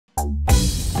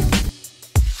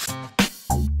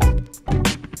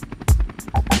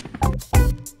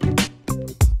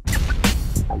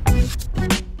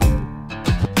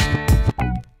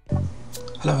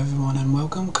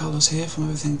Charles here from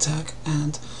Everything Tech,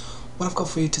 and what I've got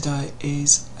for you today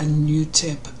is a new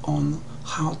tip on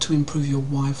how to improve your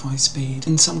Wi-Fi speed.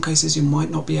 In some cases you might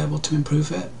not be able to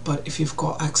improve it, but if you've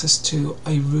got access to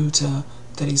a router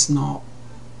that is not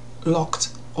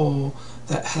locked or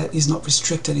that is not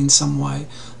restricted in some way,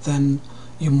 then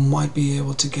you might be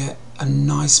able to get a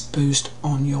nice boost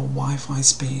on your Wi-Fi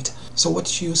speed. So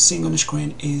what you're seeing on the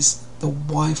screen is the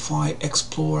Wi-Fi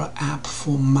Explorer app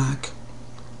for Mac,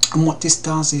 and what this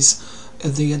does is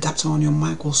the adapter on your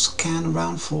Mac will scan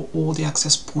around for all the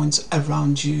access points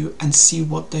around you and see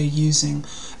what they're using,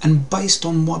 and based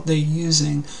on what they're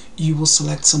using you will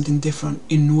select something different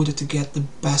in order to get the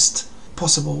best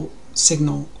possible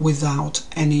signal without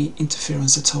any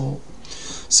interference at all.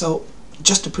 So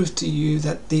just to prove to you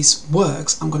that this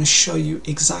works, I'm going to show you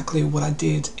exactly what I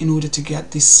did in order to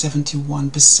get this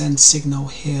 71% signal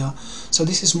here. So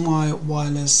this is my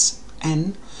wireless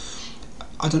N.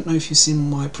 I don't know if you've seen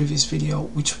my previous video,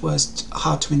 which was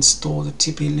how to install the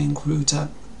TP-Link router,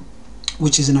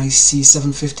 which is an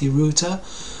AC750 router,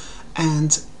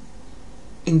 and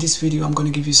in this video I'm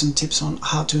going to give you some tips on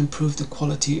how to improve the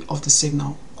quality of the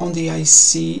signal. On the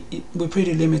AC we're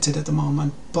pretty limited at the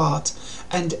moment,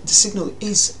 and the signal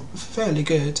is fairly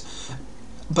good,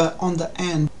 but on the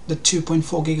end the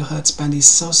 2.4 GHz band is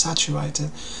so saturated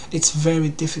it's very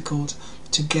difficult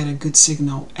to get a good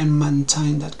signal and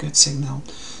maintain that good signal.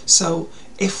 So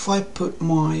if I put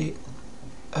my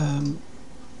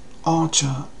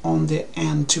Archer on the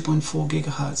end 2.4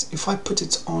 GHz, if I put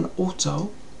it on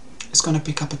auto, it's going to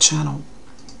pick up a channel.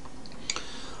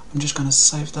 I'm just going to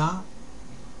save that,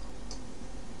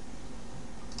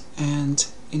 and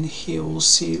in here we'll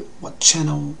see what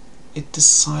channel it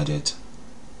decided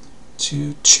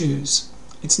to choose.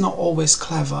 It's not always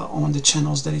clever on the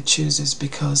channels that it chooses,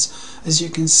 because as you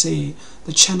can see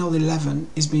the channel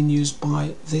 11 is being used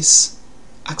by this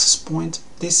access point,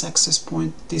 this access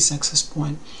point, this access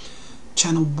point.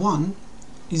 Channel 1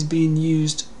 is being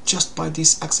used just by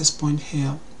this access point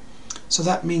here. So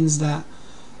that means that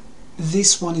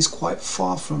this one is quite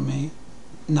far from me.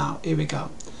 Now here we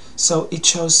go. So it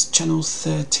chose channel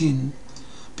 13.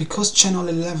 Because channel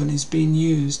 11 is being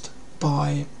used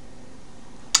by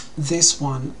this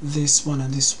one, this one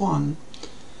and this one,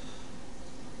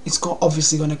 it's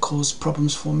obviously going to cause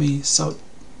problems for me. So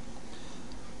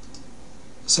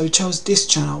it chose this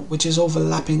channel, which is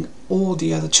overlapping all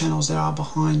the other channels that are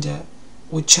behind it,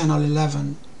 with channel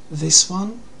 11, this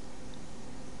one,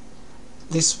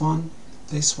 this one,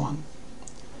 this one.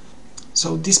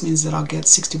 So this means that I'll get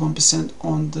 61%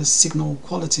 on the signal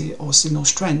quality or signal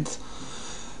strength,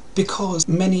 because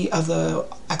many other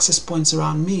access points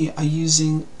around me are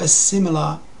using a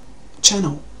similar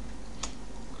channel.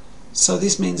 So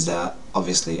this means that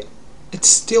obviously it's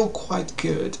still quite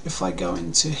good. If I go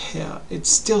into here, it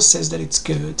still says that it's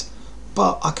good,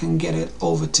 but I can get it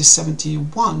over to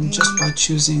 71 just by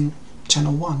choosing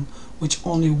channel 1, which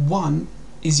only one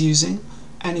is using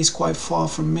and is quite far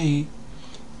from me,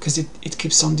 because it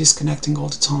keeps on disconnecting all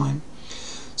the time.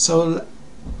 So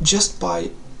just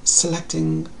by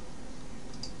selecting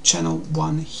channel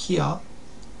 1 here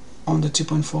on the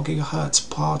 2.4 GHz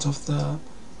part of the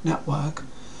network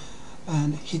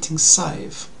and hitting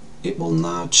save, it will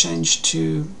now change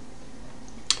to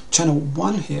channel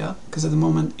 1 here, because at the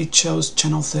moment it chose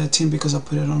channel 13 because I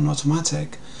put it on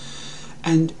automatic,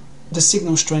 and the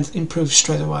signal strength improves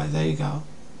straight away. There you go,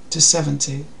 to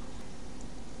 70,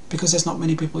 because there's not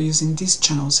many people using these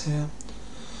channels here.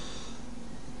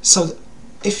 So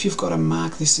if you've got a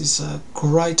Mac, this is a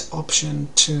great option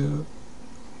to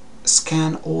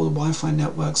scan all the Wi-Fi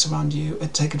networks around you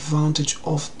and take advantage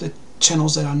of the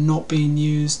channels that are not being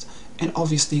used, and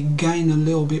obviously gain a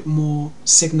little bit more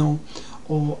signal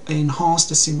or enhance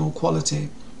the signal quality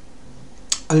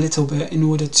a little bit in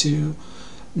order to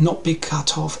not be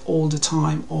cut off all the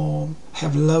time or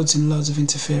have loads and loads of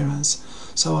interference.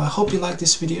 So I hope you like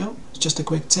this video. It's just a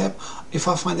quick tip. If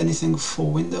I find anything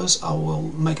for Windows, I will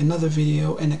make another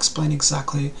video and explain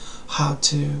exactly how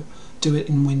to do it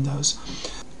in Windows.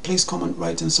 Please comment,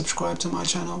 rate and subscribe to my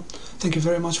channel. Thank you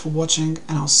very much for watching,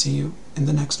 and I'll see you in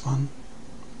the next one.